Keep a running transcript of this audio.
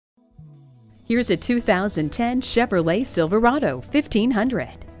Here's a 2010 Chevrolet Silverado 1500.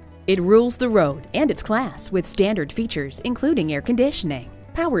 It rules the road and its class with standard features including air conditioning,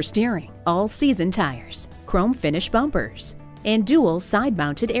 power steering, all-season tires, chrome finish bumpers, and dual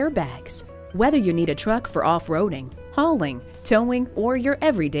side-mounted airbags. Whether you need a truck for off-roading, hauling, towing, or your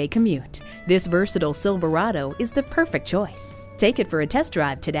everyday commute, this versatile Silverado is the perfect choice. Take it for a test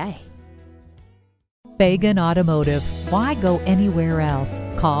drive today. Fagan Automotive. Why go anywhere else?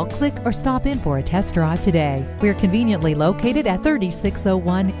 Call, click, or stop in for a test drive today. We're conveniently located at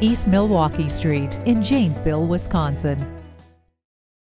 3601 East Milwaukee Street in Janesville, Wisconsin.